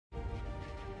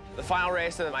The final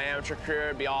race of my amateur career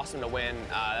would be awesome to win.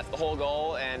 That's the whole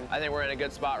goal, and I think we're in a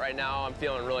good spot right now. I'm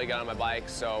feeling really good on my bike,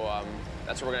 so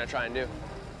that's what we're going to try and do.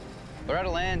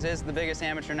 Loretta Lynn's is the biggest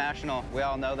amateur national. We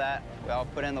all know that. We all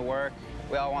put in the work.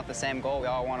 We all want the same goal. We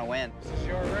all want to win. This is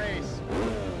your race.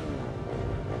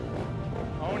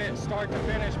 Own it, start to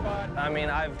finish, bud. I mean,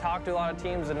 I've talked to a lot of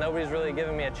teams and nobody's really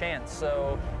given me a chance.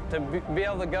 So to be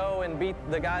able to go and beat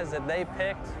the guys that they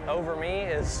picked over me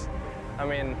is, I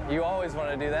mean, you always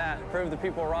want to do that. Prove the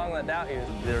people wrong that doubt you.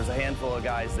 There's a handful of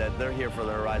guys that they're here for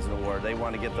the Horizon Award. They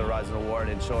want to get the Horizon Award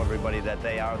and show everybody that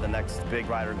they are the next big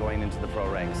rider going into the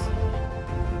pro ranks.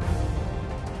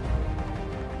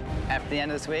 At the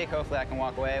end of this week, hopefully I can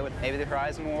walk away with maybe the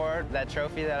Horizon Award, that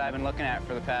trophy that I've been looking at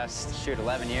for the past,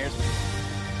 11 years.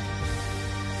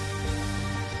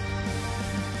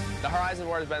 The Horizon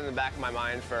Award has been in the back of my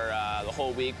mind for the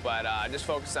whole week, but I just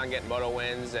focused on getting moto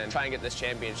wins and trying to get this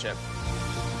championship.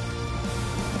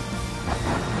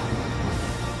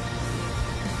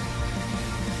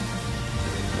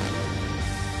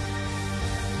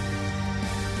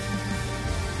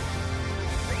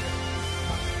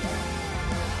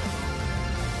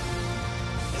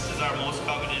 Our most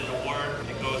coveted award.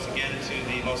 It goes again to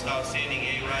the most outstanding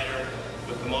A rider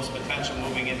with the most potential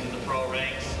moving into the pro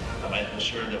ranks. I'm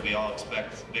sure that we all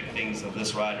expect big things of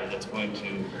this rider that's going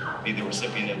to be the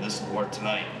recipient of this award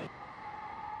tonight.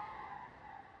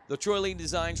 The Troy Lee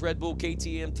Designs Red Bull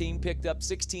KTM team picked up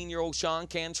 16-year-old Sean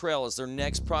Cantrell as their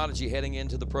next prodigy heading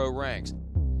into the pro ranks.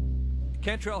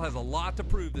 Cantrell has a lot to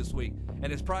prove this week,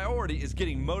 and his priority is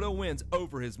getting moto wins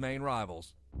over his main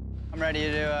rivals. I'm ready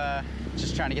to do,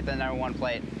 just trying to get the #1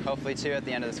 plate, hopefully 2 at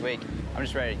the end of this week. I'm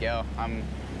just ready to go. I'm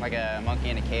like a monkey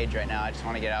in a cage right now. I just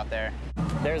want to get out there.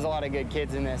 There's a lot of good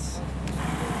kids in this.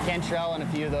 Cantrell and a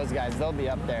few of those guys, they'll be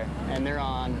up there, and they're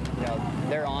on, you know,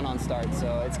 they're on start,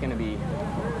 so it's going to be,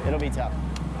 it'll be tough.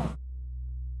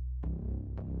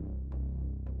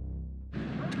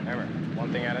 Remember,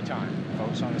 one thing at a time.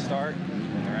 Focus on the start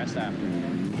and the rest after.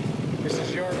 This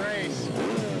is your race.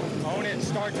 Own it,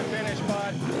 start to finish,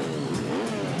 bud.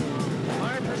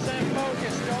 100%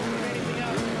 focus, don't do anything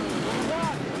else.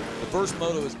 Stop. The first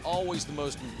moto is always the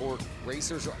most important.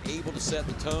 Racers are able to set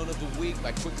the tone of the week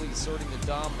by quickly asserting the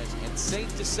dominance, and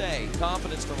safe to say,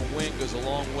 confidence from a win goes a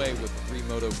long way with the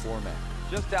 3-moto format.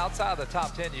 Just outside the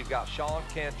top 10, you've got Sean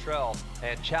Cantrell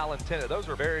and Chalentena. Those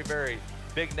are very, very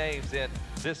big names in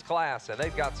this class, and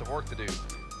they've got some work to do.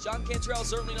 Sean Cantrell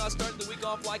certainly not starting the week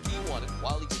off like he wanted.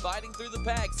 While he's fighting through the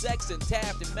pack, Sexton,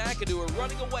 Taft, and McAdoo are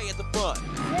running away at the front.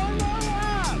 One more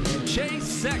lap! Chase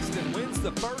Sexton wins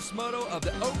the first moto of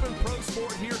the Open Pro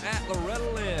Sport here at Loretta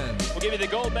Lynn. We'll give you the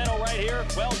gold medal right here.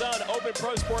 Well done, Open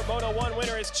Pro Sport Moto 1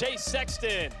 winner is Chase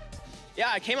Sexton.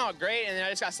 Yeah, I came out great, and then I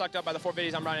just got sucked up by the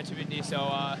 450s. I'm running 250,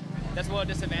 so that's a little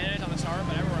disadvantage on the start,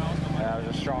 but everywhere else. Yeah, it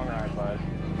was a strong ride, bud.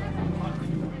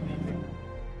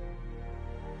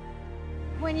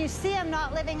 When you see him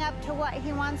not living up to what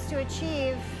he wants to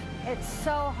achieve, it's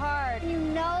so hard. You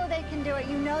know they can do it,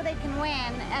 you know they can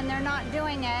win, and they're not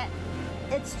doing it.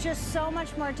 It's just so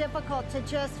much more difficult to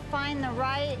just find the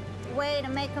right way to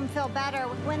make them feel better.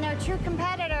 When they're true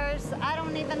competitors, I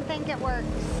don't even think it works.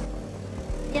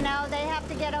 You know, they have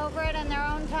to get over it in their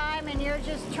own time, and you're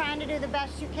just trying to do the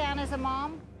best you can as a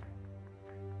mom.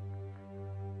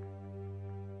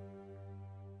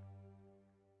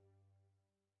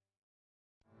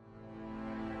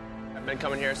 I've been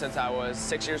coming here since I was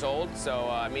 6 years old, so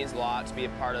it means a lot to be a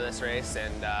part of this race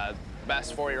and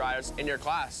best 40 riders in your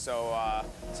class. So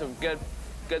it's a good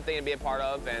thing to be a part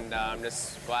of, and I'm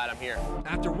just glad I'm here.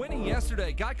 After winning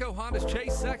yesterday, Geico Honda's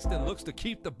Chase Sexton looks to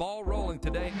keep the ball rolling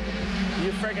today.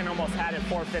 You friggin' almost had it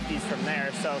 450s from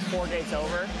there, so 4 gates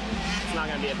over, it's not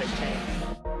gonna be a big change.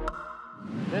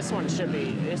 This one should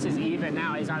be, this is even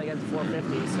now. He's not against the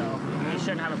 450, so he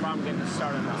shouldn't have a problem getting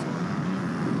started on this one.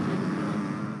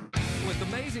 With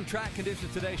amazing track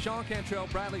conditions today, Sean Cantrell,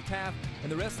 Bradley Taft,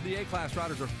 and the rest of the A-Class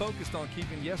riders are focused on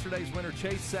keeping yesterday's winner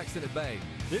Chase Sexton at bay.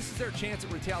 This is their chance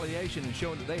at retaliation and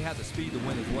showing that they have the speed to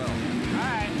win as well. All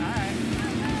right.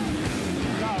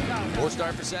 Go. Poor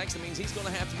start for Sexton means he's going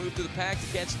to have to move to the pack to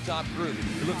catch the top group.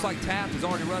 It looks like Taft is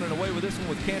already running away with this one,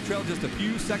 with Cantrell just a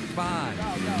few seconds behind. Go.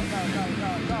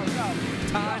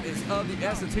 Time is of the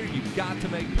essence here. You've got to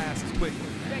make passes quickly.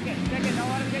 Stick it. Don't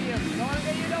let him get you.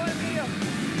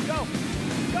 Go.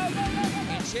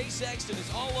 And Chase Sexton is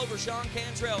all over Sean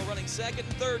Cantrell, running second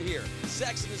and third here.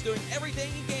 Sexton is doing everything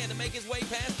he can to make his way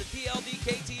past the TLD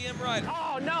KTM rider.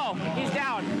 Oh, no. He's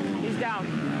down.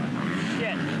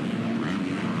 Shit.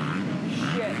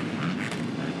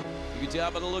 You can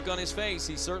tell by the look on his face,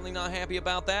 he's certainly not happy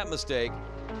about that mistake.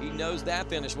 He knows that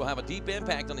finish will have a deep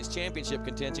impact on his championship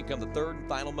contention come the third and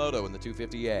final moto in the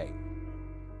 250A.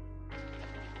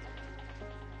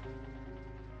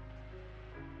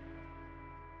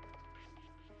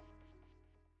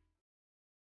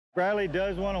 Bradley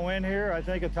does want to win here. I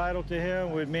think a title to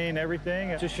him would mean everything.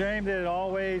 It's a shame that it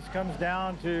always comes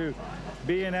down to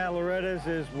being at Loretta's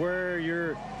is where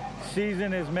your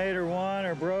season is made or won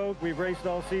or broke. We've raced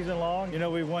all season long. You know,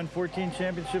 we've won 14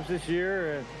 championships this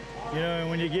year. And, you know, and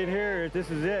when you get here, this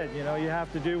is it. You know, you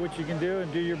have to do what you can do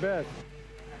and do your best.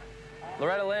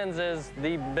 Loretta Lynn's is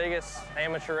the biggest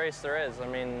amateur race there is. I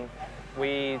mean,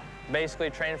 we basically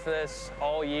train for this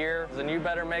all year, and you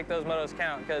better make those motos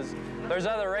count because there's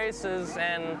other races,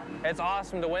 and it's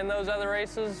awesome to win those other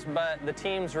races, but the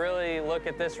teams really look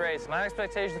at this race. My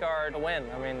expectations are to win.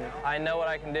 I mean, I know what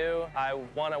I can do. I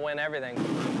want to win everything. You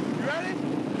ready?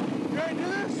 You ready to do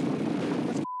this?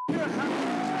 Let's do it.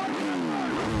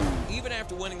 Even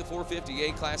after winning the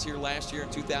 450A class here last year in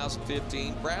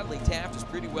 2015, Bradley Taft is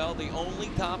pretty well the only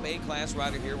top A-class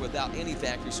rider here without any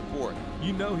factory support.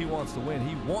 You know he wants to win.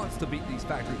 He wants to beat these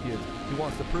factory kids. He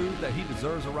wants to prove that he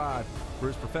deserves a ride for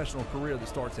his professional career that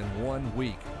starts in 1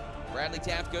 week. Bradley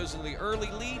Taft goes into the early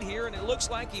lead here, and it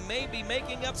looks like he may be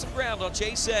making up some ground on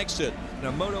Chase Sexton. And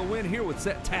a moto win here would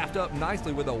set Taft up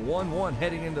nicely with a 1-1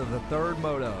 heading into the third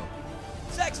moto.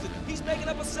 Sexton, he's making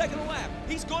up a second lap.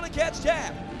 He's going to catch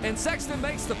Taft. And Sexton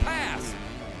makes the pass.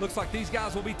 Looks like these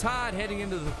guys will be tied heading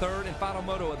into the third and final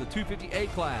moto of the 250A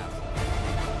class.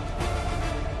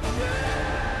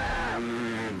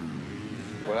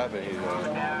 What happened? He's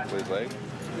with his leg?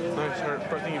 No, he's hurt.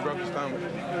 I think he broke his thumb.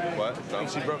 What? I think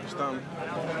he broke his thumb.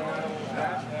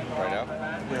 Right now?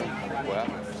 Yeah. What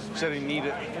happened? He said he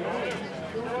needed it.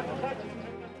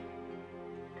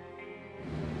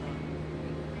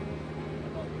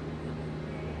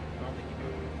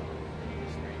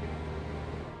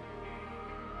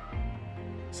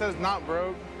 It says not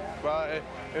broke, but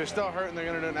it was still hurting. They're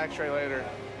gonna do an x-ray later.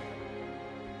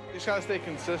 You just gotta stay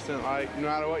consistent. Like, no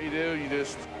matter what you do, you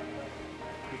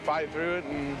fight through it,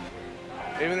 and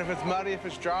even if it's muddy, if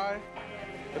it's dry,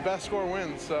 the best score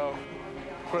wins, so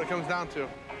that's what it comes down to.